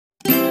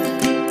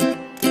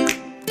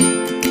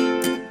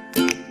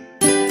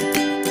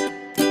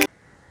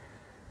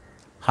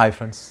Hi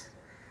friends,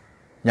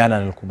 ഞാൻ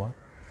Anilkumar.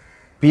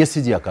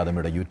 PSCG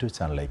അക്കാദമിയുടെ YouTube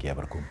ചാനലിലേക്ക്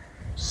ഏവർക്കും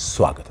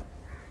സ്വാഗതം.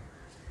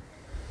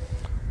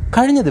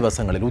 കഴിഞ്ഞ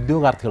ദിവസങ്ങളിൽ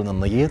ഉദ്യോഗാർത്ഥികളിൽ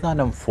നിന്ന്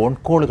ഏതാനും ഫോൺ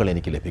കോളുകൾ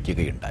എനിക്ക്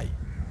ലഭിക്കുകയുണ്ടായി.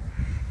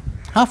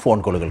 ആ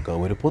ഫോൺ കോളുകൾക്ക്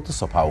ഒരു പൊതു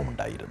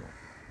സ്വഭാവമുണ്ടായിരുന്നു.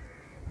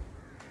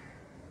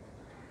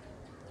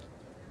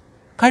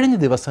 കഴിഞ്ഞ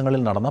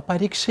ദിവസങ്ങളിൽ നടന്ന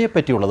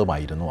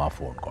പരീക്ഷയെപ്പറ്റിയുള്ളതുമായിരുന്നു ആ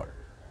ഫോൺ കോൾ.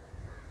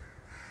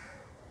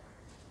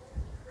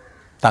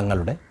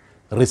 തങ്ങളുടെ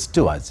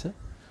റിസ്റ്റ് വാച്ച്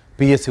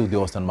PSC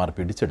ഉദ്യോഗസ്ഥന്മാർ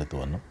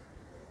പിടിച്ചെടുത്തുവെന്നും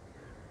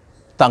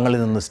തങ്ങളിൽ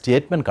നിന്ന്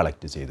സ്റ്റേറ്റ്മെൻറ്റ്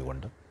കളക്ട്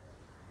ചെയ്തുകൊണ്ട്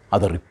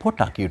അത്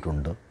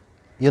റിപ്പോർട്ടാക്കിയിട്ടുണ്ട്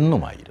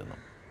എന്നുമായിരുന്നു.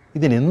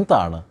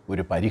 ഇതിനെന്താണ്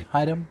ഒരു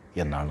പരിഹാരം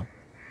എന്നാണ്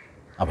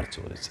അവർ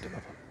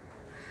ചോദിച്ചിരുന്നത്.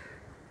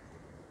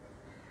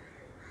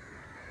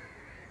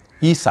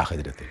 ഈ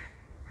സാഹചര്യത്തിൽ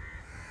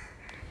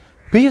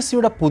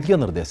PSCയുടെ പുതിയ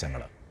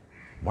നിർദ്ദേശങ്ങൾ,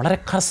 വളരെ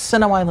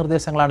കർശനമായ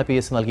നിർദ്ദേശങ്ങളാണ്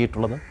PSC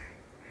നൽകിയിട്ടുള്ളത്.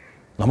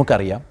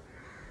 നമുക്കറിയാം,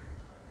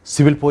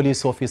 സിവിൽ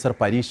പോലീസ് ഓഫീസർ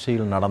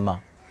പരീക്ഷയിൽ നടന്ന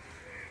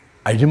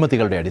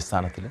അഴിമതികളുടെ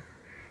അടിസ്ഥാനത്തിൽ,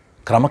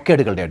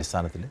 ക്രമക്കേടുകളുടെ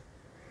അടിസ്ഥാനത്തിൽ,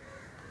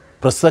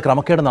 പ്രസ്തുത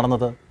ക്രമക്കേട്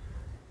നടന്നത്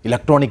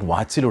ഇലക്ട്രോണിക്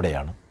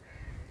വാച്ചിലൂടെയാണ്,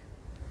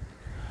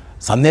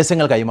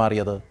 സന്ദേശങ്ങൾ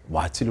കൈമാറിയത്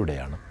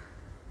വാച്ചിലൂടെയാണ്.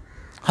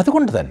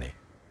 അതുകൊണ്ട് തന്നെ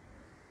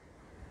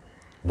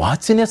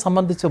വാച്ചിനെ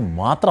സംബന്ധിച്ച്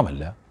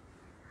മാത്രമല്ല,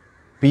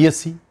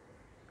 PSC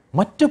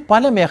മറ്റു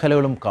പല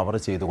മേഖലകളും കവർ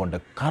ചെയ്തുകൊണ്ട്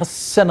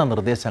കർശന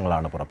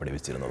നിർദ്ദേശങ്ങളാണ്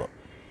പുറപ്പെടുവിച്ചിരുന്നത്.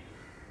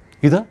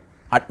 ഇത്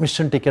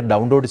അഡ്മിഷൻ ടിക്കറ്റ്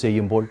ഡൗൺലോഡ്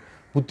ചെയ്യുമ്പോൾ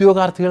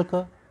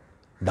ഉദ്യോഗാർത്ഥികൾക്ക്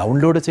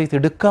ഡൗൺലോഡ്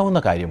ചെയ്തെടുക്കാവുന്ന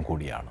കാര്യം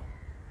കൂടിയാണ്.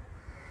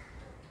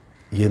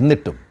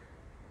 എന്നിട്ടും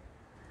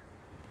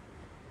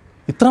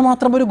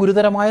ഇത്രമാത്രം ഒരു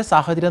ഗുരുതരമായ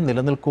സാഹചര്യം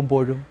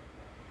നിലനിൽക്കുമ്പോഴും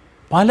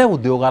പല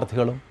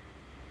ഉദ്യോഗാർത്ഥികളും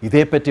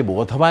ഇതേപ്പറ്റി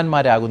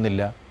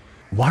ബോധവാന്മാരാകുന്നില്ല.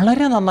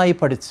 വളരെ നന്നായി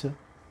പഠിച്ച്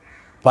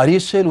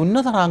പരീക്ഷയിൽ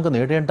ഉന്നത റാങ്ക്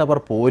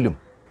നേടേണ്ടവർ പോലും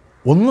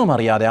ഒന്നും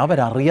അറിയാതെ,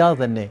 അവരറിയാതെ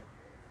തന്നെ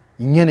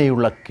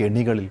ഇങ്ങനെയുള്ള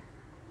കെണികളിൽ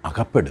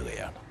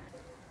അകപ്പെടുകയാണ്.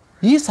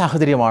 ഈ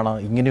സാഹചര്യമാണ്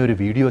ഇങ്ങനെയൊരു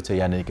വീഡിയോ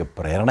ചെയ്യാൻ എനിക്ക്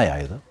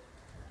പ്രേരണയായത്.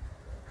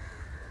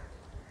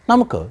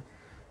 നമുക്ക്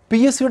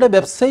PSCയുടെ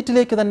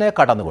വെബ്സൈറ്റിലേക്ക് തന്നെ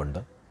കടന്നുകൊണ്ട്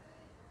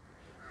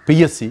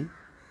PSC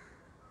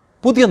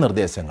പുതിയ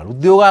നിർദ്ദേശങ്ങൾ,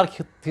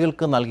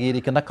 ഉദ്യോഗാർത്ഥികൾക്ക്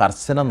നൽകിയിരിക്കുന്ന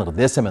കർശന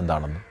നിർദ്ദേശം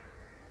എന്താണെന്നും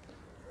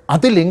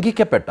അത്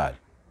ലംഘിക്കപ്പെട്ടാൽ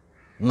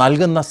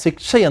നൽകുന്ന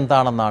ശിക്ഷ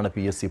എന്താണെന്നാണ്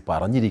PSC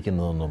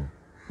പറഞ്ഞിരിക്കുന്നതെന്നും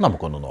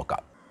നമുക്കൊന്ന്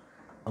നോക്കാം.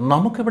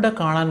 നമുക്കിവിടെ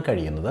കാണാൻ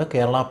കഴിയുന്നത്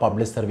Kerala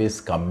public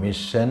service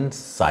commission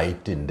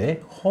സൈറ്റിൻ്റെ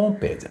home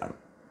പേജാണ്.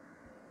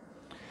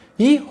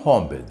 ഈ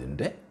ഹോം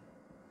പേജിൻ്റെ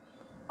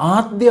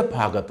ആദ്യ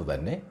ഭാഗത്ത്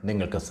തന്നെ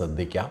നിങ്ങൾക്ക്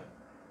ശ്രദ്ധിക്കാം,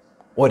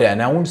 ഒരു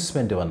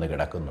അനൗൺസ്മെൻറ്റ് വന്ന്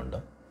കിടക്കുന്നുണ്ട്.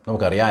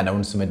 നമുക്കറിയാം,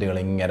 അനൗൺസ്മെൻറ്റുകൾ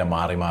ഇങ്ങനെ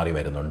മാറി മാറി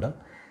വരുന്നുണ്ട്.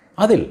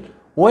 അതിൽ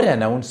ഒരു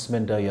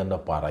അനൗൺസ്മെൻറ്റ് എന്ന്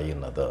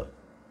പറയുന്നത്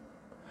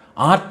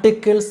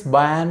articles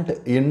band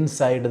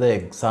inside the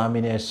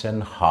examination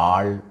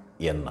hall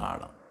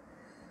എന്നാണ്.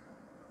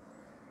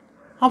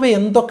 അവ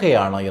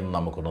എന്തൊക്കെയാണ് എന്ന്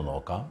നമുക്കൊന്ന്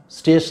നോക്കാം.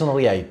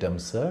 Stationery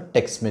items,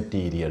 text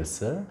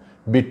materials,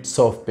 bits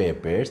of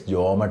papers,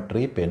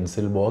 geometry,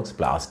 pencil box,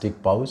 plastic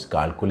pouch,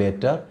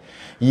 calculator,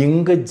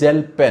 ink, gel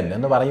pen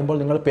എന്ന് പറയുമ്പോൾ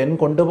നിങ്ങൾ പെൻ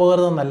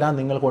കൊണ്ടുപോകരുതെന്നല്ല,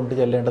 നിങ്ങൾ കൊണ്ടു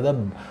ചെല്ലേണ്ടത്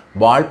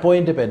ബാൾ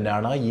പോയിൻ്റ്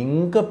പെന്നാണ്.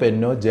 ഇങ്ക്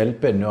പെന്നോ ജെൽ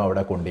പെന്നോ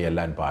അവിടെ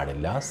കൊണ്ടുചെല്ലാൻ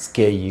പാടില്ല.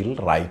 Scale,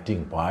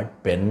 writing pad,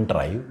 pen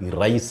drive,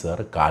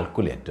 eraser,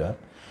 calculator,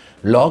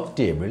 log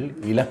table,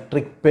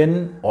 electric pen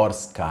or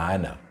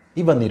scanner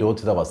ഇവ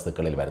നിരോധിത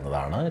വസ്തുക്കളിൽ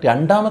വരുന്നതാണ്.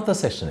 രണ്ടാമത്തെ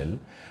സെഷനിൽ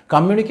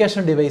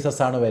കമ്മ്യൂണിക്കേഷൻ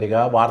ഡിവൈസസ് ആണ് വരിക,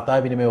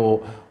 വാർത്താവിനിമയ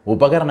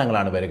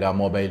ഉപകരണങ്ങളാണ് വരിക.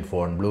 Mobile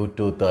phone,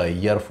 Bluetooth,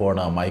 earphone,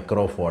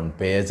 microphone,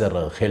 pager,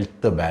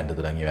 health band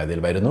തുടങ്ങിയവ അതിൽ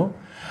വരുന്നു.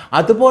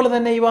 അതുപോലെ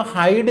തന്നെ ഇവ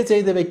ഹൈഡ്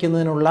ചെയ്ത്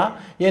വെക്കുന്നതിനുള്ള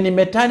any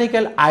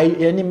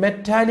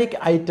metallic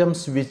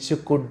items which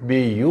could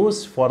be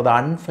used for the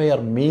unfair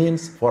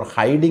means four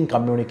hiding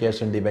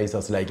communication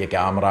devices like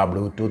camera,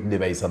 Bluetooth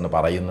device എന്ന്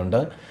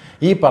പറയുന്നുണ്ട്.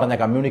 ഈ പറഞ്ഞ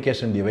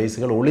കമ്മ്യൂണിക്കേഷൻ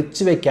ഡിവൈസുകൾ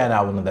ഒളിച്ചു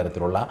വയ്ക്കാനാവുന്ന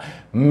തരത്തിലുള്ള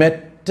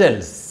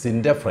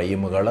മെറ്റൽസിൻ്റെ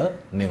ഫ്രെയിമുകൾ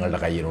നിങ്ങളുടെ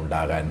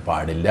കയ്യിലുണ്ടാകാൻ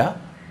പാടില്ല.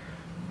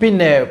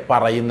 പിന്നെ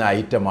പറയുന്ന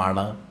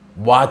ഐറ്റമാണ്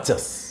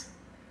വാച്ചസ്.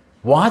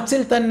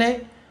 വാച്ചിൽ തന്നെ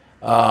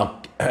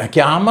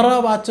ക്യാമറ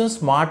വാച്ചും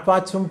സ്മാർട്ട്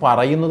വാച്ചും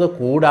പറയുന്നത്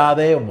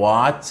കൂടാതെ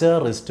വാച്ച്,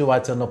 റിസ്റ്റ്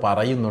വാച്ച് എന്ന്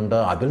പറയുന്നുണ്ട്.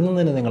 അതിൽ നിന്ന്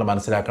തന്നെ നിങ്ങൾ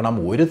മനസ്സിലാക്കണം,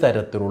 ഒരു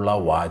തരത്തിലുള്ള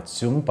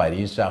വാച്ചും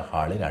പരീക്ഷാ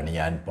ഹാളിൽ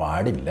അണിയാൻ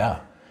പാടില്ല.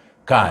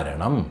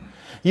 കാരണം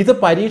ഇത്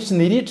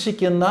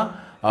നിരീക്ഷിക്കുന്ന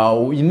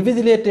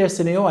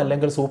ഇൻവിജിലേറ്റേഴ്സിനെയോ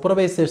അല്ലെങ്കിൽ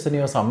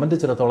സൂപ്പർവൈസേഴ്സിനെയോ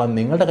സംബന്ധിച്ചിടത്തോളം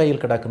നിങ്ങളുടെ കയ്യിൽ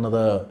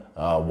കിടക്കുന്നത്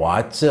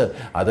വാച്ച്,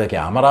 അത്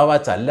ക്യാമറ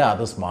വാച്ച് അല്ല,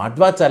 അത് സ്മാർട്ട്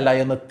വാച്ച് അല്ല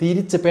എന്ന്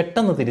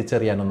പെട്ടെന്ന്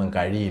തിരിച്ചറിയാനൊന്നും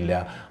കഴിയില്ല.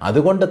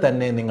 അതുകൊണ്ട്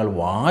തന്നെ നിങ്ങൾ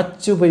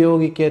വാച്ച്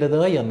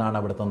ഉപയോഗിക്കരുത് എന്നാണ്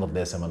അവിടുത്തെ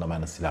നിർദ്ദേശമെന്ന്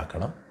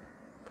മനസ്സിലാക്കണം.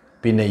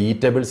 പിന്നെ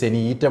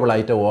eatable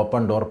item,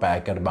 open door,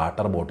 packet,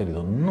 water bottle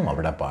ഇതൊന്നും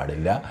അവിടെ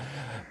പാടില്ല.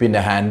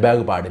 പിന്നെ ഹാൻഡ്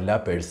ബാഗ് പാടില്ല,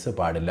 പേഴ്സ്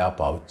പാടില്ല,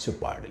 പൗച്ച്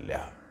പാടില്ല.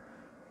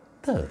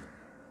 ഇത്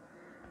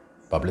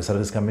public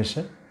service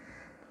commission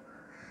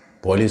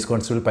police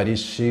constable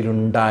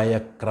പരീക്ഷയിലുണ്ടായ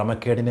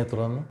ക്രമക്കേടിനെ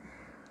തുടർന്ന്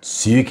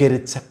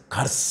സ്വീകരിച്ച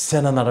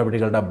കർശന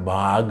നടപടികളുടെ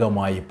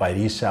ഭാഗമായി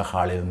പരീക്ഷാ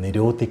ഹാളിൽ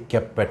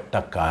നിരോധിക്കപ്പെട്ട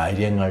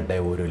കാര്യങ്ങളുടെ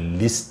ഒരു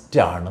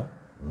ലിസ്റ്റാണ്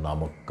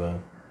നമുക്ക്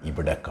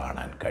ഇവിടെ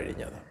കാണാൻ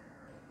കഴിഞ്ഞത്.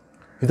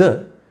 ഇത്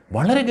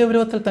വളരെ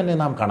ഗൗരവത്തിൽ തന്നെ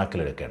നാം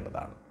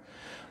കണക്കിലെടുക്കേണ്ടതാണ്.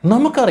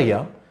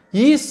 നമുക്കറിയാം,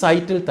 ഈ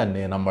സൈറ്റിൽ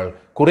തന്നെ നമ്മൾ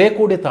കുറേ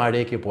കൂടി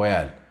താഴേക്ക്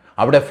പോയാൽ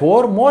അവിടെ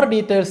for more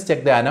details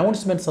check the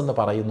announcements എന്ന്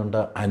പറയുന്നുണ്ട്.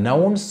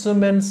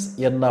 അനൗൺസ്മെൻറ്റ്സ്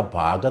എന്ന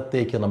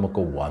ഭാഗത്തേക്ക്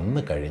നമുക്ക്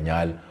വന്നു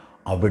കഴിഞ്ഞാൽ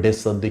അവിടെ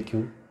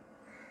ശ്രദ്ധിക്കൂ,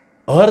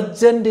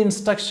 അർജൻറ്റ്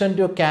ഇൻസ്ട്രക്ഷൻ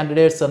ടു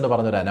കാൻഡിഡേറ്റ്സ് എന്ന്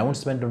പറഞ്ഞൊരു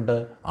അനൗൺസ്മെൻ്റ് ഉണ്ട്.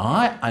 ആ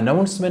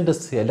അനൗൺസ്മെൻറ്റ്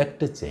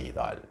സെലക്ട്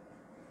ചെയ്താൽ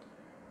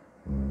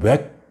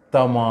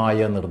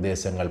വ്യക്തമായ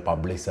നിർദ്ദേശങ്ങൾ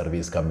പബ്ലിക്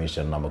സർവീസ്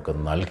കമ്മീഷൻ നമുക്ക്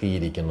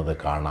നൽകിയിരിക്കുന്നത്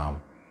കാണാം.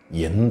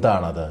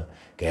 എന്താണത്?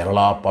 കേരള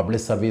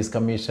പബ്ലിക് സർവീസ്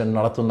കമ്മീഷൻ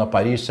നടത്തുന്ന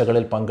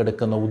പരീക്ഷകളിൽ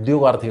പങ്കെടുക്കുന്ന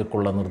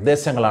ഉദ്യോഗാർത്ഥികൾക്കുള്ള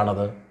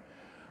നിർദ്ദേശങ്ങളാണത്.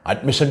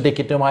 അഡ്മിഷൻ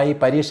ടിക്കറ്റുമായി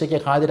പരീക്ഷയ്ക്ക്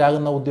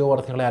ഹാജരാകുന്ന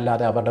ഉദ്യോഗാർത്ഥികളെ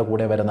അല്ലാതെ അവരുടെ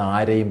കൂടെ വരുന്ന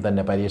ആരെയും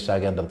തന്നെ പരീക്ഷാ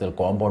കേന്ദ്രത്തിൽ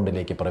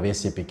കോമ്പൗണ്ടിലേക്ക്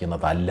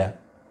പ്രവേശിപ്പിക്കുന്നതല്ല.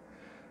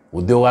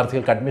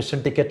 ഉദ്യോഗാർത്ഥികൾക്ക് അഡ്മിഷൻ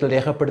ടിക്കറ്റിൽ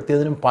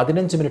രേഖപ്പെടുത്തിയതിനും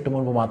 15 മിനിറ്റ്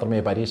മുൻപ് മാത്രമേ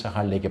പരീക്ഷാ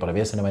ഹാളിലേക്ക്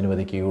പ്രവേശനം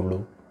അനുവദിക്കുകയുള്ളൂ.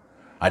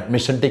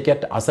 അഡ്മിഷൻ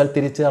ടിക്കറ്റ്, അസൽ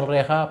തിരിച്ചറിയൽ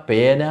രേഖ,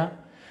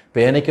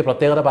 പേനയ്ക്ക്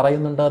പ്രത്യേകത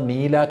പറയുന്നുണ്ട്.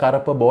 നീല,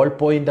 കറുപ്പ്, ബോൾ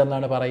പോയിൻ്റ്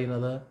എന്നാണ്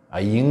പറയുന്നത്.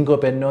 ഇങ്ക്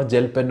പെന്നോ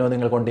ജെൽ പെന്നോ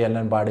നിങ്ങൾ കൊണ്ട്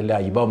ചെല്ലാൻ പാടില്ല.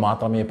 ഇവ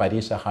മാത്രമേ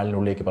പരീക്ഷാ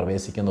ഹാളിനുള്ളിലേക്ക്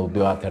പ്രവേശിക്കുന്ന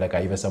ഉദ്യോഗാർത്ഥിയുടെ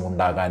കൈവശം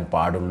ഉണ്ടാകാൻ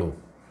പാടുള്ളൂ.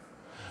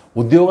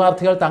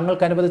 ഉദ്യോഗാർത്ഥികൾ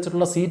തങ്ങൾക്ക്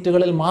അനുവദിച്ചിട്ടുള്ള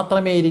സീറ്റുകളിൽ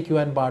മാത്രമേ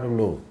ഇരിക്കുവാൻ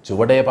പാടുള്ളൂ.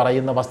 ചുവടെ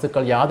പറയുന്ന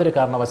വസ്തുക്കൾ യാതൊരു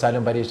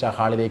കാരണവശാലും പരീക്ഷാ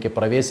ഹാളിലേക്ക്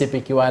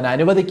പ്രവേശിപ്പിക്കുവാൻ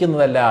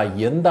അനുവദിക്കുന്നതല്ല.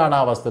 എന്താണ്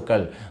ആ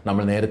വസ്തുക്കൾ?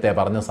 നമ്മൾ നേരത്തെ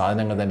പറഞ്ഞ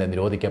സാധനങ്ങൾ തന്നെ,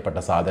 നിരോധിക്കപ്പെട്ട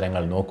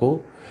സാധനങ്ങൾ. നോക്കൂ,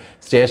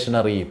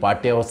 സ്റ്റേഷനറി,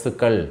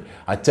 പാഠ്യവസ്തുക്കൾ,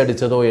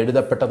 അച്ചടിച്ചതോ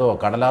എഴുതപ്പെട്ടതോ,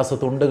 കടലാസ്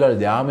തുണ്ടുകൾ,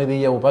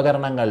 ജാമിതീയ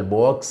ഉപകരണങ്ങൾ,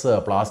 box,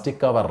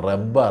 plastic cover,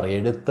 rubber,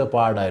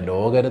 എഴുത്തുപാട്,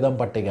 logarithm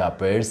പട്ടിക,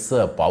 പേഴ്സ്,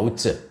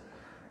 പൗച്ച്.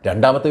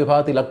 രണ്ടാമത്തെ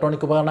വിഭാഗത്തിൽ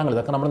ഇലക്ട്രോണിക് ഉപകരണങ്ങൾ.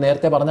 ഇതൊക്കെ നമ്മൾ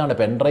നേരത്തെ പറഞ്ഞാണ്.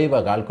 പെൻഡ്രൈവ്,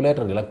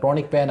 കാൽക്കുലേറ്റർ,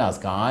 ഇലക്ട്രോണിക് പേന,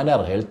 scanner,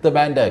 health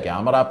band,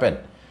 camera pen.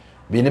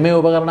 വിനിമയ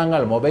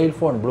ഉപകരണങ്ങൾ, mobile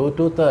phone,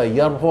 Bluetooth,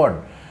 earphone,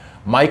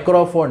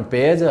 microphone,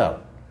 pager,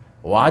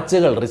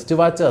 വാച്ചുകൾ, wrist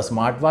watch,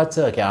 smart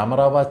watch,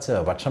 camera watch,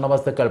 ഭക്ഷണ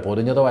വസ്തുക്കൾ,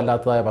 പൊതിഞ്ഞതോ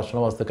അല്ലാത്തതായ ഭക്ഷണ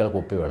വസ്തുക്കൾ,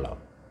 കുപ്പിവെള്ളം.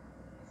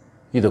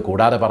 ഇത്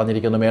കൂടാതെ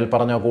പറഞ്ഞിരിക്കുന്നു,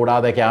 മേൽപ്പറഞ്ഞോ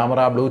കൂടാതെ ക്യാമറ,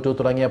 ബ്ലൂടൂത്ത്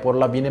തുടങ്ങിയ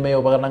പോലുള്ള വിനിമയ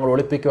ഉപകരണങ്ങൾ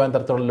ഒളിപ്പിക്കുവാൻ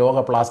തരത്തിലുള്ള ലോഹ,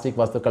 പ്ലാസ്റ്റിക്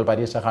വസ്തുക്കൾ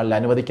പരീക്ഷാ ഹാളിൽ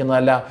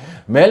അനുവദിക്കുന്നതല്ല.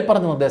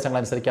 മേൽപ്പറഞ്ഞ നിർദ്ദേശങ്ങൾ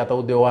അനുസരിക്കാത്ത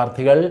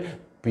ഉദ്യോഗാർത്ഥികൾ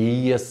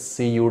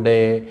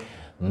PSCയുടെ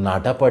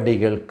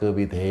നടപടികൾക്ക്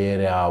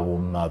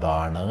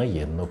വിധേയരാവുന്നതാണ്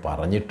എന്ന്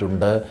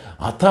പറഞ്ഞിട്ടുണ്ട്.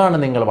 അതാണ്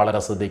നിങ്ങൾ വളരെ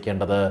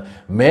ശ്രദ്ധിക്കേണ്ടത്.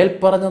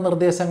 മേൽപ്പറഞ്ഞ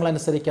നിർദ്ദേശങ്ങൾ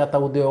അനുസരിക്കാത്ത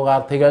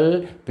ഉദ്യോഗാർത്ഥികൾ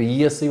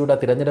PSCയുടെ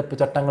തിരഞ്ഞെടുപ്പ്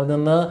ചട്ടങ്ങളിൽ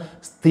നിന്ന്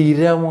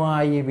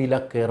സ്ഥിരമായി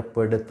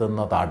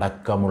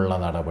വിലക്കേർപ്പെടുത്തുന്നതടക്കമുള്ള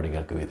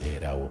നടപടികൾക്ക്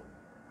വിധേയരാവും.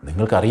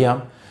 നിങ്ങൾക്കറിയാം,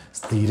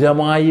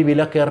 സ്ഥിരമായി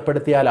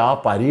വിലക്കേർപ്പെടുത്തിയാൽ ആ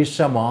പരീക്ഷ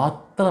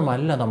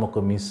മാത്രമല്ല നമുക്ക്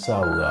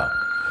മിസ്സാവുക,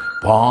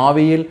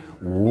 ഭാവിയിൽ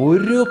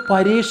ഒരു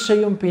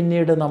പരീക്ഷയും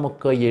പിന്നീട്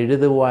നമുക്ക്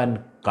എഴുതുവാൻ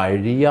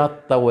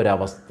കഴിയാത്ത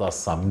ഒരവസ്ഥ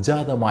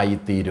സംജാതമായി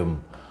തീരും.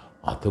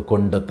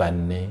 അതുകൊണ്ട്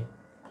തന്നെ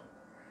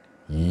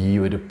ഈ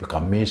ഒരു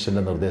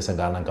കമ്മീഷൻ്റെ നിർദ്ദേശം,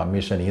 കാരണം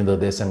കമ്മീഷൻ ഈ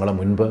നിർദ്ദേശങ്ങളെ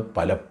മുൻപ്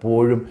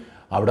പലപ്പോഴും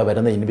അവിടെ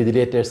വരുന്ന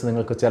ഇൻവിജിലേറ്റേഴ്സ്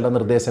നിങ്ങൾക്ക് ചില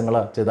നിർദ്ദേശങ്ങൾ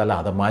ചെയ്താൽ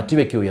അത്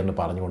മാറ്റിവെക്കൂ എന്ന്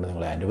പറഞ്ഞുകൊണ്ട്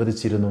നിങ്ങളെ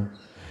അനുവദിച്ചിരുന്നു.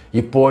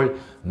 ഇപ്പോൾ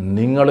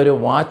നിങ്ങളൊരു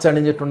വാച്ച്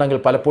അണിഞ്ഞിട്ടുണ്ടെങ്കിൽ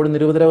പലപ്പോഴും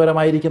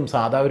നിരുപദ്രവകരമായിരിക്കും.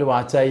 സാധാ ഒരു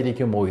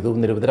വാച്ചായിരിക്കും. ഇതും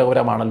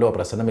നിരുപദ്രവകരമാണല്ലോ,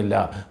 പ്രശ്നമില്ല,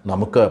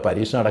 നമുക്ക്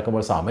പരീക്ഷ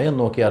നടക്കുമ്പോൾ സമയം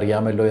നോക്കി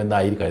അറിയാമല്ലോ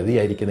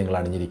കരുതിയായിരിക്കും നിങ്ങൾ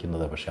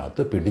അണിഞ്ഞിരിക്കുന്നത്. പക്ഷെ അത്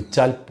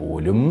പിടിച്ചാൽ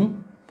പോലും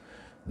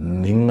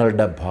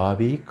നിങ്ങളുടെ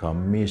ഭാവി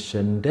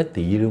കമ്മീഷൻ്റെ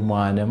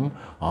തീരുമാനം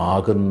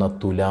ആകുന്ന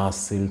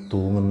തുലാസിൽ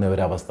തൂങ്ങുന്ന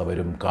ഒരവസ്ഥ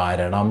വരും.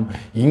 കാരണം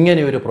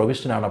ഇങ്ങനെയൊരു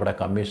പ്രൊവിഷനാണ് അവിടെ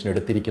കമ്മീഷൻ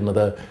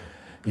എടുത്തിരിക്കുന്നത്.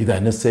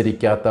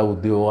 ഇതനുസരിക്കാത്ത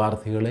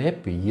ഉദ്യോഗാർത്ഥികളെ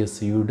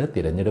PSCയുടെ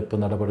തിരഞ്ഞെടുപ്പ്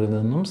നടപടിയിൽ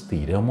നിന്നും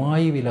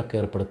സ്ഥിരമായി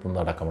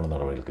വിലക്കേർപ്പെടുത്തുന്ന അടക്കമുള്ള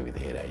നടപടികൾക്ക്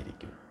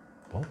വിധേയരായിരിക്കും.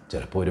 അപ്പോൾ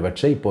ചിലപ്പോൾ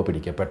ഒരുപക്ഷെ ഇപ്പോൾ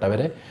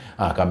പിടിക്കപ്പെട്ടവരെ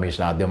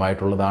കമ്മീഷൻ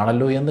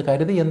ആദ്യമായിട്ടുള്ളതാണല്ലോ എന്ന്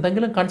കരുതി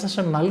എന്തെങ്കിലും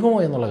കൺസെഷൻ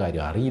നൽകുമോ എന്നുള്ള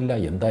കാര്യം അറിയില്ല.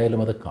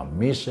 എന്തായാലും അത്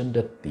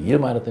കമ്മീഷൻ്റെ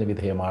തീരുമാനത്തിന്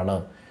വിധേയമാണ്.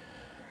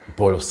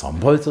 ഇപ്പോൾ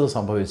സംഭവിച്ചത്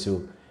സംഭവിച്ചു.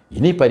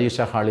 ഇനി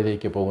പരീക്ഷാ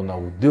ഹാളിലേക്ക് പോകുന്ന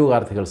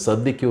ഉദ്യോഗാർത്ഥികൾ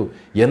ശ്രദ്ധിക്കൂ.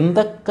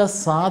 എന്തൊക്കെ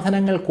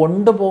സാധനങ്ങൾ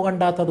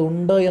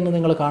കൊണ്ടുപോകേണ്ടാത്തതുണ്ട് എന്ന്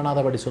നിങ്ങൾ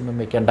കാണാതെ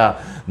പഠിച്ചൊന്നും വെക്കേണ്ട.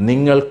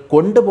 നിങ്ങൾ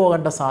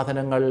കൊണ്ടുപോകേണ്ട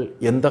സാധനങ്ങൾ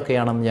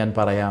എന്തൊക്കെയാണെന്ന് ഞാൻ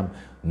പറയാം.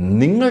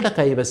 നിങ്ങളുടെ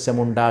കൈവശം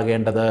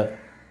ഉണ്ടാകേണ്ടത്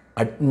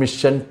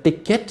അഡ്മിഷൻ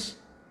ടിക്കറ്റ്,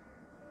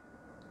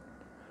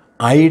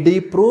 ID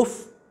പ്രൂഫ്,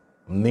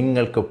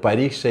 നിങ്ങൾക്ക്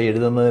പരീക്ഷ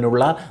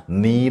എഴുതുന്നതിനുള്ള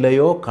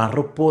നീലയോ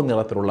കറുപ്പോ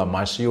നിറത്തിലുള്ള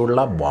മഷിയുള്ള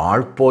ball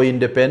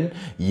point pen,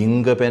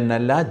 ink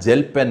പെന്നല്ല,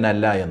 gel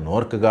പെന്നല്ല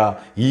എന്നോർക്കുക.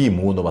 ഈ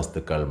 3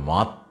 വസ്തുക്കൾ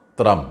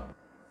മാത്രം.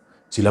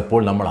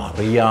 ചിലപ്പോൾ നമ്മൾ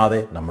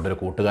അറിയാതെ നമ്മുടെ ഒരു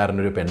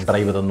കൂട്ടുകാരനൊരു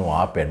പെൻഡ്രൈവ് തന്നു.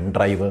 ആ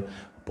പെൻഡ്രൈവ്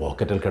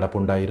പോക്കറ്റിൽ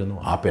കിടപ്പുണ്ടായിരുന്നു.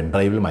 ആ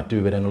പെൻഡ്രൈവിൽ മറ്റു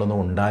വിവരങ്ങളൊന്നും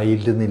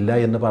ഉണ്ടായിരുന്നില്ല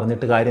എന്ന്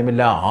പറഞ്ഞിട്ട്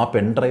കാര്യമില്ല. ആ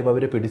പെൻഡ്രൈവ്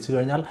അവർ പിടിച്ചു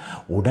കഴിഞ്ഞാൽ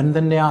ഉടൻ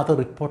തന്നെ അത്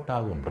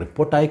റിപ്പോർട്ടാകും.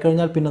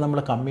 റിപ്പോർട്ടായിക്കഴിഞ്ഞാൽ പിന്നെ നമ്മൾ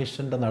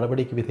കമ്മീഷൻ്റെ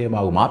നടപടിക്ക്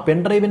വിധേയമാകും. ആ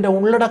പെൻഡ്രൈവിൻ്റെ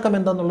ഉള്ളടക്കം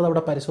എന്താണെന്നുള്ളത്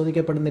അവിടെ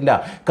പരിശോധിക്കപ്പെടുന്നില്ല.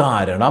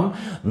 കാരണം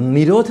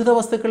നിരോധിത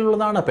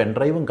വസ്തുക്കളിലുള്ളതാണ്.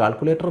 പെൻഡ്രൈവും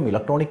കാൽക്കുലേറ്ററും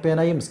ഇലക്ട്രോണിക്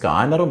പേനയും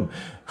സ്കാനറും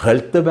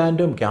ഹെൽത്ത്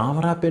ബാൻഡും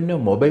ക്യാമറ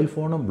പെന്നും മൊബൈൽ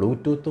ഫോണും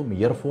ബ്ലൂടൂത്തും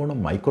ഇയർഫോണും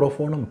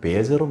മൈക്രോഫോണും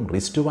പേജറും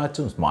റിസ്റ്റ്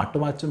വാച്ചും സ്മാർട്ട്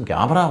വാച്ചും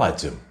ക്യാമറ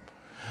വാച്ചും.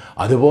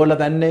 അതുപോലെ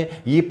തന്നെ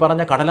ഈ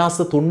പറഞ്ഞ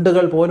കടലാസ്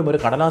തുണ്ടുകൾ പോലും, ഒരു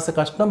കടലാസ്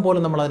കഷ്ണം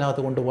പോലും നമ്മൾ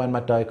അതിനകത്ത്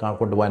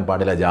കൊണ്ടുപോകാൻ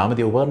പാടില്ല.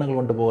 ജാമിതീയ ഉപകരണങ്ങൾ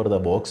കൊണ്ടുപോകരുത്,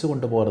 ബോക്സ്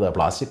കൊണ്ടുപോകരുത്,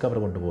 പ്ലാസ്റ്റിക് കവർ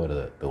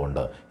കൊണ്ടുപോകരുത്.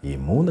 അതുകൊണ്ട് ഈ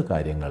 3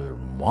 കാര്യങ്ങൾ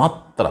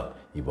മാത്രം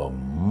ഇവ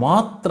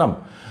മാത്രം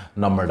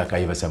നമ്മളുടെ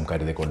കൈവശം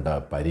കരുതിക്കൊണ്ട്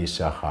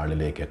പരീക്ഷാ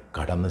ഹാളിലേക്ക്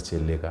കടന്നു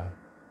ചെല്ലുക.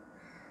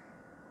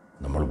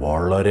 നമ്മൾ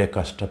വളരെ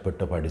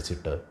കഷ്ടപ്പെട്ട്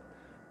പഠിച്ചിട്ട്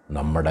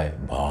നമ്മുടെ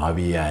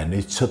ഭാവിയെ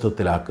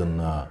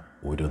അനിശ്ചിതത്വത്തിലാക്കുന്ന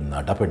ഒരു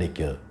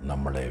നടപടിക്ക്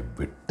നമ്മളെ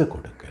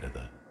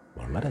വിട്ടുകൊടുക്കരുത്.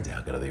 വളരെ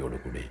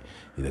ജാഗ്രതയോടുകൂടി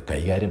ഇത്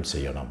കൈകാര്യം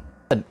ചെയ്യണം.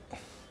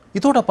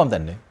 ഇതോടൊപ്പം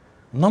തന്നെ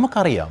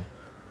നമുക്കറിയാം,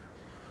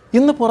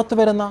 ഇന്ന് പുറത്തു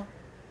വരുന്ന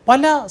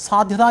പല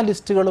സാധ്യതാ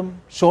ലിസ്റ്റുകളും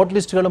ഷോർട്ട്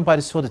ലിസ്റ്റുകളും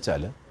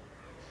പരിശോധിച്ചാൽ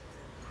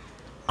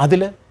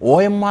അതിൽ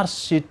OMR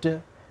ഷീറ്റ്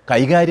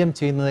കൈകാര്യം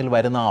ചെയ്യുന്നതിൽ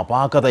വരുന്ന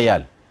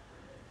അപാകതയാൽ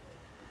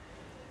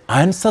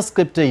ആൻസർ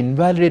സ്ക്രിപ്റ്റ്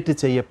ഇൻവാലിഡേറ്റ്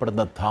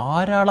ചെയ്യപ്പെടുന്ന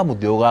ധാരാളം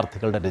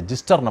ഉദ്യോഗാർത്ഥികളുടെ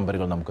രജിസ്റ്റർ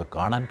നമ്പറുകൾ നമുക്ക്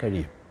കാണാൻ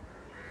കഴിയും.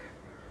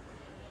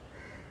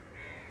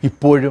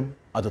 ഇപ്പോഴും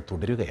അത്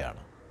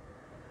തുടരുകയാണ്.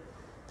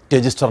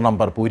 രജിസ്റ്റർ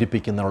നമ്പർ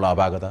പൂരിപ്പിക്കുന്നതിനുള്ള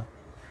അപാകത,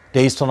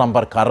 രജിസ്റ്റർ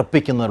നമ്പർ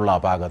കറുപ്പിക്കുന്നതിനുള്ള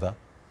അപാകത,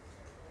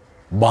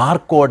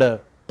 ബാർകോഡ്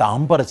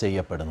ടാമ്പർ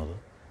ചെയ്യപ്പെടുന്നത്,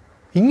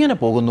 ഇങ്ങനെ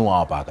പോകുന്നു ആ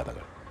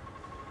അപാകതകൾ.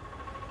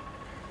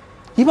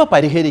 ഇവ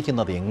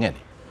പരിഹരിക്കുന്നത്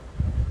എങ്ങനെ?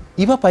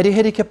 ഇവ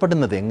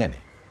പരിഹരിക്കപ്പെടുന്നത് എങ്ങനെ?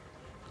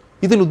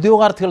 ഇതിൽ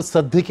ഉദ്യോഗാർത്ഥികൾ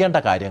ശ്രദ്ധിക്കേണ്ട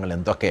കാര്യങ്ങൾ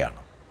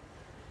എന്തൊക്കെയാണ്?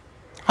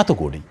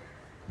 അതുകൂടി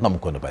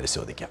നമുക്കൊന്ന്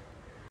പരിശോധിക്കാം.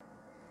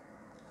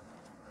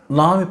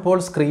 നാം ഇപ്പോൾ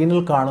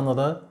സ്ക്രീനിൽ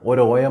കാണുന്നത്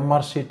ഒരു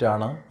OMR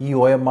ഷീറ്റാണ്. ഈ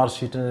OMR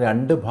ഷീറ്റിന്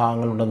 2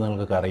 ഭാഗങ്ങളുണ്ടെന്ന്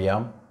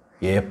നിങ്ങൾക്കറിയാം.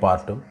 A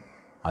പാർട്ടും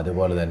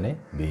അതുപോലെ തന്നെ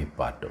B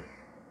പാർട്ടും.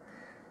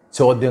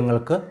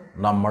 ചോദ്യങ്ങൾക്ക്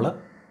നമ്മൾ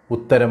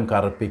ഉത്തരം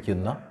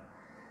കറുപ്പിക്കുന്ന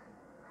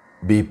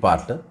B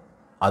പാർട്ട്,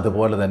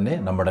 അതുപോലെ തന്നെ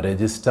നമ്മുടെ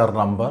രജിസ്റ്റർ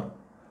നമ്പർ,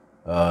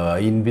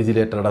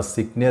 ഇൻവിജിലേറ്ററുടെ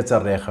സിഗ്നേച്ചർ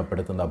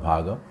രേഖപ്പെടുത്തുന്ന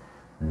ഭാഗം,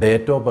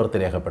 ഡേറ്റ് ഓഫ് ബർത്ത്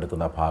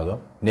രേഖപ്പെടുത്തുന്ന ഭാഗം,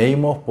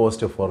 name of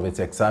post four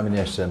which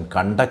examination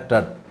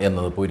conducted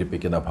എന്നത്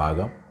പൂരിപ്പിക്കുന്ന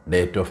ഭാഗം,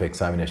 ഡേറ്റ് ഓഫ്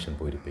എക്സാമിനേഷൻ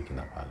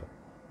പൂരിപ്പിക്കുന്ന ഭാഗം.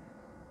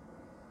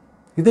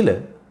 ഇതിൽ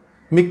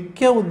മിക്ക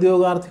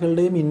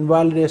ഉദ്യോഗാർത്ഥികളുടെയും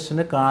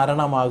ഇൻവാലിഡേഷന്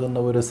കാരണമാകുന്ന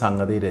ഒരു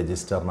സംഗതി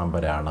രജിസ്റ്റർ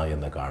നമ്പറാണ്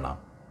എന്ന് കാണാം.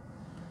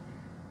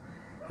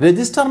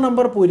 രജിസ്റ്റർ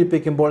നമ്പർ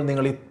പൂരിപ്പിക്കുമ്പോൾ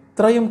നിങ്ങൾ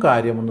ഇത്രയും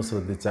കാര്യമൊന്ന്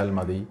ശ്രദ്ധിച്ചാൽ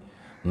മതി.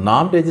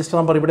 നാം രജിസ്റ്റർ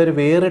നമ്പർ, ഇവിടെ ഒരു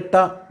വേറിട്ട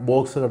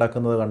ബോക്സ്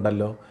കിടക്കുന്നത്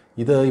കണ്ടല്ലോ.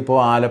 ഇത് ഇപ്പോൾ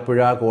ആലപ്പുഴ,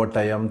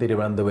 കോട്ടയം,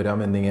 തിരുവനന്തപുരം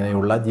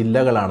എന്നിങ്ങനെയുള്ള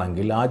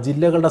ജില്ലകളാണെങ്കിൽ ആ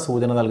ജില്ലകളുടെ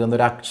സൂചന നൽകുന്ന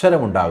ഒരു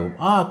അക്ഷരമുണ്ടാകും.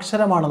 ആ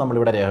അക്ഷരമാണ്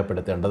നമ്മളിവിടെ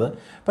രേഖപ്പെടുത്തേണ്ടത്.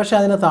 പക്ഷേ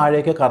അതിന്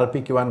താഴേക്ക്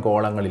കറുപ്പിക്കുവാൻ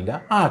കോളങ്ങളില്ല.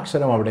 ആ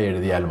അക്ഷരം അവിടെ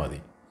എഴുതിയാൽ മതി.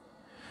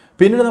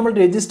 പിന്നീട് നമ്മൾ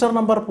രജിസ്റ്റർ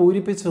നമ്പർ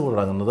പൂരിപ്പിച്ച്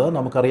തുടങ്ങുന്നത്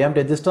നമുക്കറിയാം.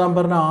 രജിസ്റ്റർ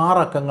നമ്പറിന് 6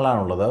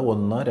 അക്കങ്ങളാണുള്ളത്.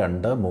 1,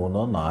 2,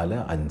 3, 4,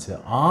 5,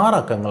 6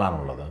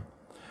 അക്കങ്ങളാണുള്ളത്.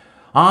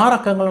 6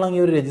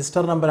 അക്കങ്ങളാണെങ്കിൽ ഒരു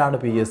രജിസ്റ്റർ നമ്പറാണ്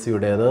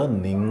PSCയുടേത്.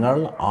 നിങ്ങൾ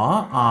ആ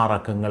 6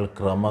 അക്കങ്ങൾ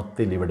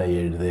ക്രമത്തിൽ ഇവിടെ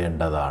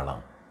എഴുതേണ്ടതാണ്.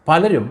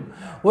 പലരും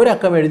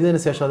ഒരക്കം എഴുതിയതിന്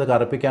ശേഷം അത്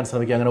കറുപ്പിക്കാൻ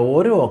ശ്രമിക്കുക. അങ്ങനെ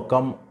ഓരോ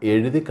അക്കം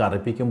എഴുതി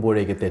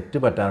കറുപ്പിക്കുമ്പോഴേക്ക് തെറ്റ്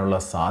പറ്റാനുള്ള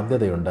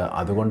സാധ്യതയുണ്ട്.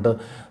 അതുകൊണ്ട്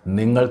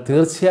നിങ്ങൾ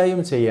തീർച്ചയായും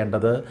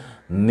ചെയ്യേണ്ടത്,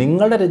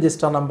 നിങ്ങളുടെ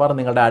രജിസ്റ്റർ നമ്പർ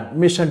നിങ്ങളുടെ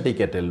അഡ്മിഷൻ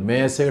ടിക്കറ്റിൽ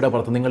മേശയുടെ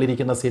പുറത്ത്,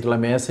 നിങ്ങളിരിക്കുന്ന സീറ്റുള്ള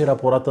മേശയുടെ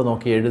പുറത്ത്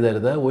നോക്കി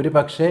എഴുതരുത്. ഒരു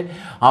പക്ഷേ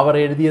അവർ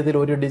എഴുതിയതിൽ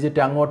ഒരു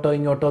ഡിജിറ്റ് അങ്ങോട്ടോ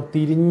ഇങ്ങോട്ടോ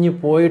തിരിഞ്ഞു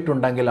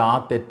പോയിട്ടുണ്ടെങ്കിൽ ആ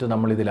തെറ്റ്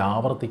നമ്മളിതിൽ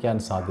ആവർത്തിക്കാൻ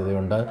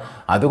സാധ്യതയുണ്ട്.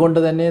 അതുകൊണ്ട്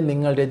തന്നെ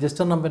നിങ്ങൾ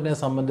രജിസ്റ്റർ നമ്പറിനെ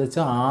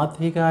സംബന്ധിച്ച്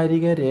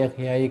ആധികാരിക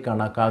രേഖയായി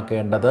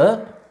കണക്കാക്കേണ്ടത്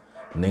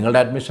നിങ്ങളുടെ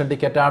അഡ്മിഷൻ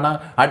ടിക്കറ്റാണ്.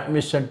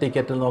 അഡ്മിഷൻ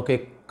ടിക്കറ്റിൽ നോക്കി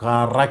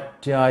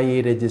കറക്റ്റായി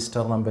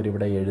രജിസ്റ്റർ നമ്പർ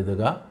ഇവിടെ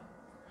എഴുതുക.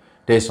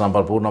 രജിസ്റ്റർ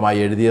നമ്പർ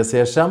പൂർണ്ണമായി എഴുതിയ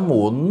ശേഷം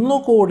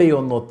ഒന്നുകൂടി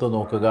ഒത്തു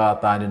നോക്കുക,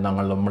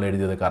 നമ്മൾ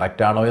എഴുതിയത്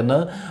കറക്റ്റാണോ എന്ന്.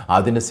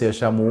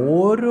 അതിനുശേഷം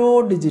ഓരോ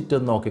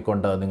ഡിജിറ്റും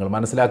നോക്കിക്കൊണ്ട് നിങ്ങൾ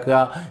മനസ്സിലാക്കുക,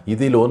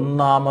 ഇതിൽ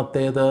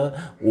ഒന്നാമത്തേത്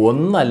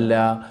 1 അല്ല,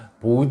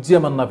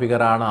 0 എന്ന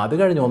ഫിഗറാണ്. അത്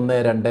കഴിഞ്ഞ് 1,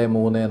 2,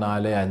 3,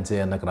 4, 5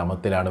 എന്ന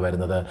ക്രമത്തിലാണ്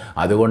വരുന്നത്.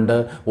 അതുകൊണ്ട്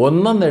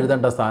 1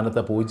 എഴുതേണ്ട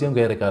സ്ഥാനത്ത് 0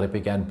 കയറി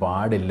കറുപ്പിക്കാൻ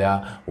പാടില്ല.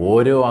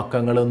 ഓരോ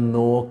അക്കങ്ങളും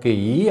നോക്കി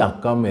ഈ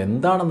അക്കം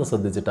എന്താണെന്ന്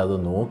ശ്രദ്ധിച്ചിട്ട് അത്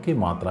നോക്കി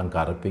മാത്രം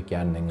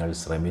കറുപ്പിക്കാൻ നിങ്ങൾ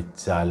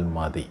ശ്രമിച്ചാൽ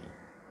മതി.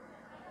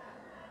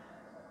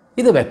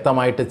 ഇത്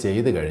വ്യക്തമായിട്ട്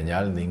ചെയ്തു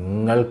കഴിഞ്ഞാൽ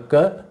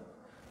നിങ്ങൾക്ക്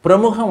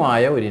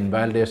പ്രമുഖമായ ഒരു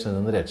ഇൻവാലിഡേഷനിൽ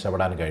നിന്ന്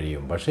രക്ഷപ്പെടാൻ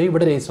കഴിയും. പക്ഷേ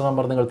ഇവിടെ രജിസ്റ്റർ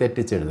നമ്പർ നിങ്ങൾ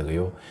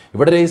തെറ്റിച്ചെഴുതുകയോ,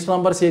 ഇവിടെ രജിസ്റ്റർ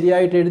നമ്പർ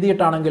ശരിയായിട്ട്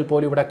എഴുതിയിട്ടാണെങ്കിൽ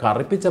പോലും ഇവിടെ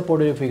കറുപ്പിച്ചപ്പോൾ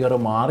ഒരു ഫിഗർ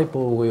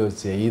മാറിപ്പോവുകയോ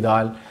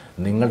ചെയ്താൽ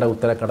നിങ്ങളുടെ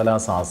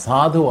ഉത്തരക്കടലാസ്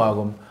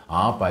അസാധുവാകും.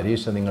 ആ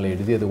പരീക്ഷ നിങ്ങൾ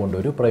എഴുതിയത് കൊണ്ട്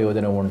ഒരു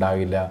പ്രയോജനവും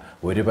ഉണ്ടാകില്ല.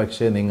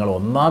 ഒരുപക്ഷെ നിങ്ങൾ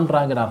 1ാം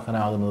റാങ്കിന്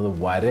അർഹനാകുന്നത്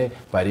വരെ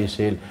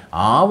പരീക്ഷയിൽ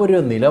ആ ഒരു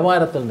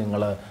നിലവാരത്തിൽ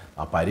നിങ്ങൾ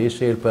ആ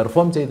പരീക്ഷയിൽ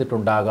പെർഫോം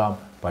ചെയ്തിട്ടുണ്ടാകാം.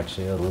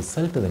 പക്ഷേ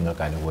റിസൾട്ട്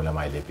നിങ്ങൾക്ക്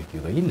അനുകൂലമായി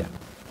ലഭിക്കുകയില്ല.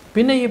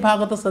 പിന്നെ ഈ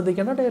ഭാഗത്ത്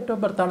ശ്രദ്ധിക്കേണ്ട ഡേറ്റ്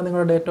ഓഫ് ബർത്താണ്.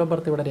 നിങ്ങളുടെ ഡേറ്റ് ഓഫ്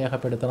ബർത്ത് ഇവിടെ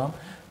രേഖപ്പെടുത്തണം.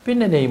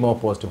 പിന്നെ name of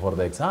post for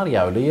the exam,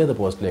 അറിയാമല്ലോ ഏത്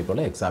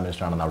പോസ്റ്റിലേക്കുള്ള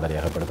എക്സാമിനേഷൻ ആണെന്ന് അവിടെ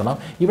രേഖപ്പെടുത്തണം.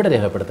 ഇവിടെ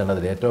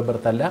രേഖപ്പെടുത്തേണ്ടത് ഡേറ്റ് ഓഫ്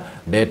ബർത്ത് അല്ല,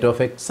 ഡേറ്റ്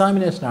ഓഫ്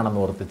എക്സാമിനേഷൻ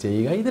ആണെന്ന് ഓർത്ത്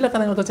ചെയ്യുക. ഇതിലൊക്കെ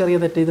നിങ്ങൾക്ക്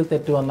ചെറിയ ഇതിൽ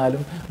തെറ്റ്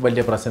വന്നാലും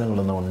വലിയ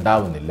പ്രശ്നങ്ങളൊന്നും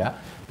ഉണ്ടാവുന്നില്ല.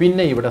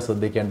 പിന്നെ ഇവിടെ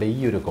ശ്രദ്ധിക്കേണ്ട ഈ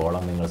ഒരു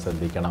കോളം നിങ്ങൾ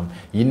ശ്രദ്ധിക്കണം,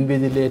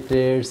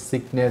 ഇൻവിജിലേറ്റേഴ്സ്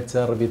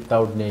സിഗ്നേച്ചർ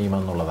വിത്തൗട്ട് നെയിം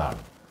എന്നുള്ളതാണ്.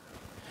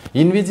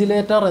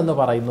 ഇൻവിജിലേറ്റർ എന്ന്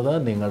പറയുന്നത്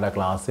നിങ്ങളുടെ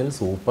ക്ലാസ്സിൽ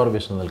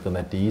സൂപ്പർവിഷൻ നിൽക്കുന്ന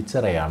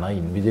ടീച്ചറെയാണ്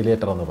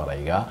ഇൻവിജിലേറ്റർ എന്ന്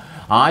പറയുക.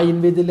 ആ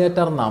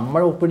ഇൻവിജിലേറ്റർ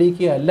നമ്മൾ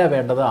ഒപ്പിടിക്കുകയല്ല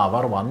വേണ്ടത്,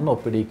 അവർ വന്ന്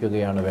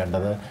ഒപ്പിടിക്കുകയാണ്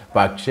വേണ്ടത്.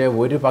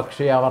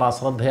 പക്ഷേ അവർ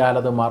അശ്രദ്ധയാൽ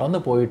അത്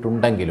മറന്നു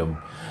പോയിട്ടുണ്ടെങ്കിലും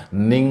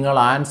നിങ്ങൾ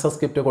ആൻസർ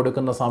സ്ക്രിപ്റ്റ്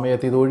കൊടുക്കുന്ന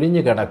സമയത്ത് ഇത്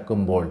ഒഴിഞ്ഞു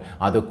കിടക്കുമ്പോൾ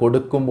അത്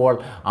കൊടുക്കുമ്പോൾ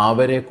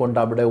അവരെ കൊണ്ട്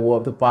അവിടെ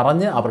അത്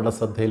പറഞ്ഞ് അവരുടെ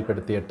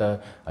ശ്രദ്ധയിൽപ്പെടുത്തിയിട്ട്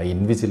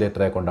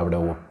ഇൻവിജിലേറ്ററെ കൊണ്ട് അവിടെ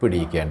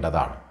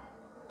ഒപ്പിടിക്കേണ്ടതാണ്.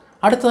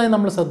 അടുത്തതായി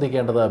നമ്മൾ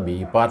ശ്രദ്ധിക്കേണ്ടത് ബി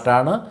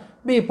പാർട്ടാണ്.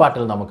 ബി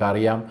പാർട്ടിൽ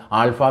നമുക്കറിയാം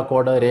ആൽഫ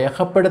കോഡ്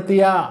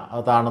രേഖപ്പെടുത്തിയ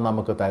അതാണ്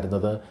നമുക്ക്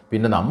തരുന്നത്.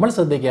 പിന്നെ നമ്മൾ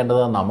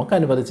ശ്രദ്ധിക്കേണ്ടത് നമുക്ക്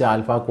അനുവദിച്ച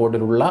ആൽഫ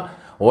കോഡിലുള്ള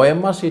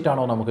OMR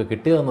ഷീറ്റാണോ നമുക്ക്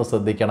കിട്ടിയതെന്ന്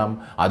ശ്രദ്ധിക്കണം.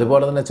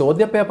 അതുപോലെ തന്നെ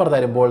ചോദ്യപേപ്പർ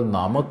തരുമ്പോൾ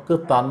നമുക്ക്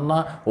തന്ന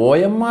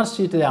OMR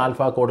ഷീറ്റിലെ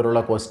ആൽഫ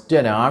കോഡിലുള്ള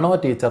ക്വസ്റ്റ്യൻ ആണോ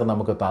ടീച്ചർ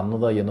നമുക്ക്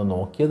തന്നത് എന്ന്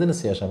നോക്കിയതിന്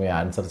ശേഷമേ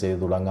ആൻസർ ചെയ്ത്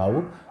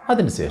തുടങ്ങാവൂ.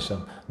 അതിനുശേഷം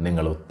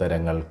നിങ്ങൾ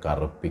ഉത്തരങ്ങൾ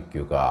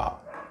കറുപ്പിക്കുക.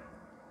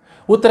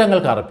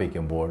 ഉത്തരങ്ങൾ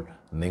കറുപ്പിക്കുമ്പോൾ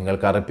നിങ്ങൾ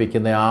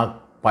കറുപ്പിക്കുന്ന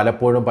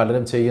പലപ്പോഴും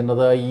പലരും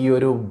ചെയ്യുന്നത് ഈ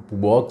ഒരു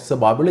ബോക്സ്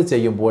ബബിൾ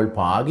ചെയ്യുമ്പോൾ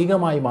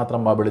ഭാഗികമായി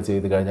മാത്രം ബബിൾ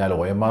ചെയ്ത് കഴിഞ്ഞാൽ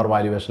OMR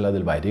വാല്യുവേഷൻ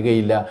അതിൽ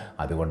വരികയില്ല.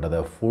 അതുകൊണ്ടത്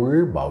ഫുൾ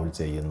ബൗൾ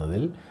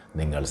ചെയ്യുന്നതിൽ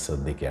നിങ്ങൾ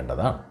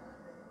ശ്രദ്ധിക്കേണ്ടതാണ്.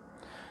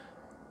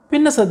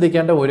 പിന്നെ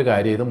ശ്രദ്ധിക്കേണ്ട ഒരു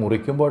കാര്യം, ഇത്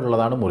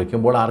മുറിക്കുമ്പോഴുള്ളതാണ്.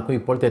 മുറിക്കുമ്പോൾ ആർക്കും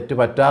ഇപ്പോൾ തെറ്റ്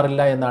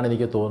പറ്റാറില്ല എന്നാണ്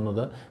എനിക്ക്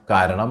തോന്നുന്നത്.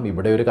 കാരണം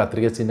ഇവിടെ ഒരു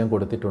കത്രിക ചിഹ്നം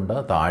കൊടുത്തിട്ടുണ്ട്,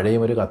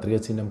 താഴെയും ഒരു കത്രിക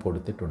ചിഹ്നം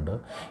കൊടുത്തിട്ടുണ്ട്.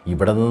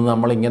 ഇവിടെ നിന്ന്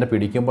നമ്മളിങ്ങനെ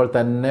പിടിക്കുമ്പോൾ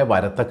തന്നെ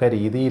വരത്തക്ക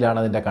രീതിയിലാണ്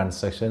അതിൻ്റെ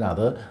കൺസ്ട്രക്ഷൻ.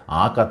 അത്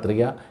ആ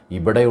കത്രിക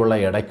ഇവിടെയുള്ള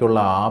ഇടയ്ക്കുള്ള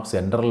ആ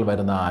സെൻറ്ററിൽ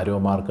വരുന്ന ആരോ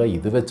മാർക്ക്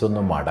ഇത്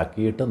വെച്ചൊന്ന്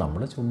മടക്കിയിട്ട്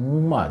നമ്മൾ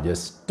ചുമ്മാ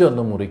ജസ്റ്റ്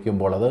ഒന്ന്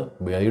മുറിക്കുമ്പോൾ അത്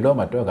ബ്ലേഡോ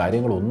മറ്റോ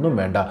കാര്യങ്ങളൊന്നും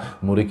വേണ്ട,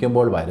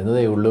 മുറിക്കുമ്പോൾ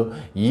വരുന്നതേ ഉള്ളൂ.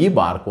 ഈ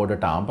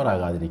ബാർകോഡ് ടാമ്പർ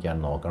ആകാതിരിക്കാൻ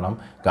നോക്കണം.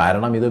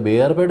 കാരണം ഇത്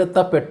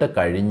വേർപെടുത്തപ്പെട്ട്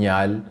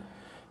കഴിഞ്ഞാൽ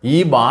ഈ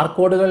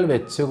ബാർകോഡുകൾ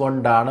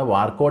വെച്ചുകൊണ്ടാണ്,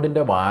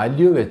 ബാർകോഡിൻ്റെ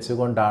വാല്യൂ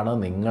വെച്ചുകൊണ്ടാണ്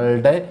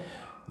നിങ്ങളുടെ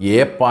എ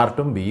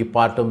പാർട്ടും ബി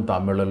പാർട്ടും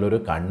തമ്മിലുള്ളൊരു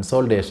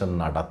കൺസോൾട്ടേഷൻ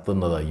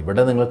നടത്തുന്നത്.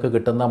 ഇവിടെ നിങ്ങൾക്ക്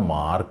കിട്ടുന്ന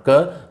മാർക്ക്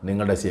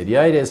നിങ്ങളുടെ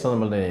ശരിയായ രജിസ്റ്റർ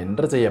നമ്മൾ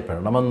എൻ്റർ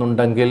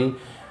ചെയ്യപ്പെടണമെന്നുണ്ടെങ്കിൽ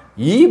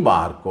ഈ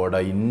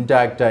ബാർകോഡ്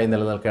ഇൻടാക്റ്റായി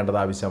നിലനിൽക്കേണ്ടത്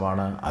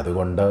ആവശ്യമാണ്.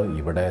 അതുകൊണ്ട്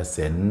ഇവിടെ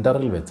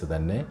സെൻറ്ററിൽ വെച്ച്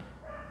തന്നെ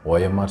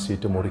OMR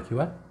ഷീറ്റ്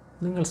മുറിക്കുവാൻ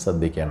നിങ്ങൾ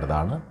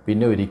ശ്രദ്ധിക്കേണ്ടതാണ്.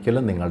 പിന്നെ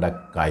ഒരിക്കലും നിങ്ങളുടെ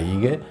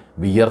കൈകൾ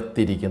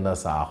വിയർത്തിരിക്കുന്ന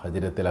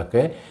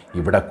സാഹചര്യത്തിലൊക്കെ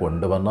ഇവിടെ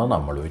കൊണ്ടുവന്ന്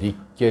നമ്മൾ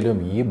ഒരിക്കലും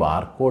ഈ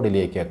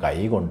ബാർകോഡിലേക്ക് കൈ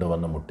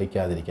കൊണ്ടുവന്ന്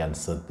മുട്ടിക്കാതിരിക്കാൻ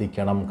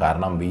ശ്രദ്ധിക്കണം.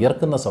 കാരണം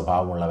വിയർക്കുന്ന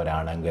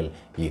സ്വഭാവമുള്ളവരാണെങ്കിൽ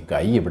ഈ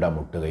കൈ ഇവിടെ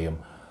മുട്ടുകയും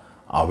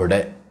അവിടെ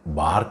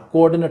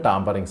ബാർകോഡിന്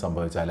ടാമ്പറിങ്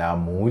സംഭവിച്ചാൽ ആ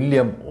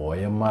മൂല്യം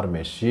OMR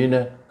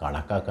മെഷീന്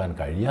കണക്കാക്കാൻ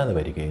കഴിയാതെ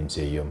വരികയും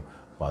ചെയ്യും.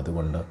 അപ്പോൾ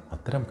അതുകൊണ്ട്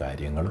അത്തരം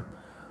കാര്യങ്ങളും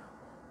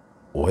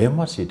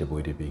OMR ഷീറ്റ്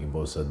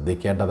പൂരിപ്പിക്കുമ്പോൾ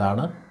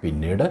ശ്രദ്ധിക്കേണ്ടതാണ്.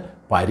 പിന്നീട്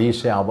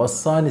പരീക്ഷ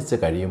അവസാനിച്ച്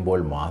കഴിയുമ്പോൾ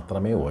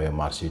മാത്രമേ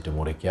OMR ഷീറ്റ്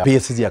മുറിക്കുക.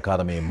 PSCG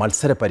അക്കാദമി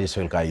മത്സര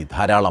പരീക്ഷകൾക്കായി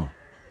ധാരാളം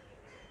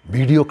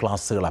വീഡിയോ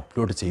ക്ലാസ്സുകൾ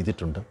അപ്ലോഡ്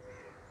ചെയ്തിട്ടുണ്ട്.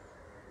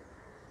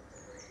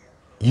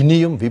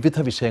 ഇനിയും വിവിധ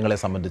വിഷയങ്ങളെ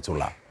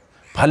സംബന്ധിച്ചുള്ള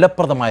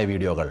ഫലപ്രദമായ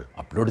വീഡിയോകൾ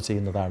അപ്ലോഡ്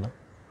ചെയ്യുന്നതാണ്.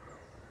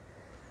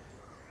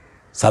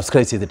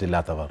 സബ്സ്ക്രൈബ്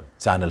ചെയ്തിട്ടില്ലാത്തവർ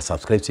ചാനൽ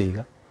സബ്സ്ക്രൈബ് ചെയ്യുക.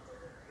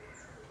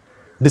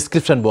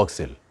 ഡിസ്ക്രിപ്ഷൻ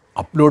ബോക്സിൽ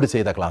അപ്ലോഡ്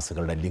ചെയ്ത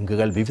ക്ലാസ്സുകളുടെ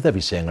ലിങ്കുകൾ വിവിധ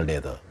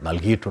വിഷയങ്ങളുടേത്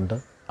നൽകിയിട്ടുണ്ട്.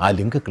 ആ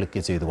ലിങ്ക്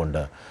ക്ലിക്ക് ചെയ്തുകൊണ്ട്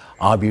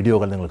ആ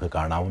വീഡിയോകൾ നിങ്ങൾക്ക്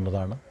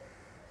കാണാവുന്നതാണ്.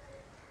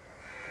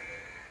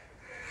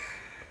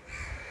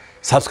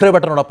 സബ്സ്ക്രൈബ്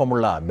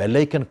ബട്ടണോടൊപ്പമുള്ള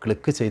ബെല്ലൈക്കൺ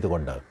ക്ലിക്ക്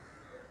ചെയ്തുകൊണ്ട്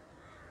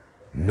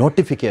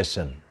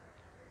നോട്ടിഫിക്കേഷൻ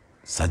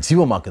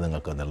സജീവമാക്കി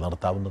നിങ്ങൾക്ക്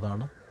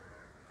നിലനിർത്താവുന്നതാണ്.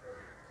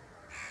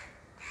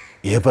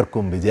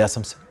 ഏവർക്കും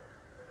വിജയാശംസ.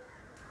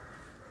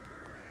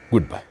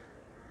 Good bye.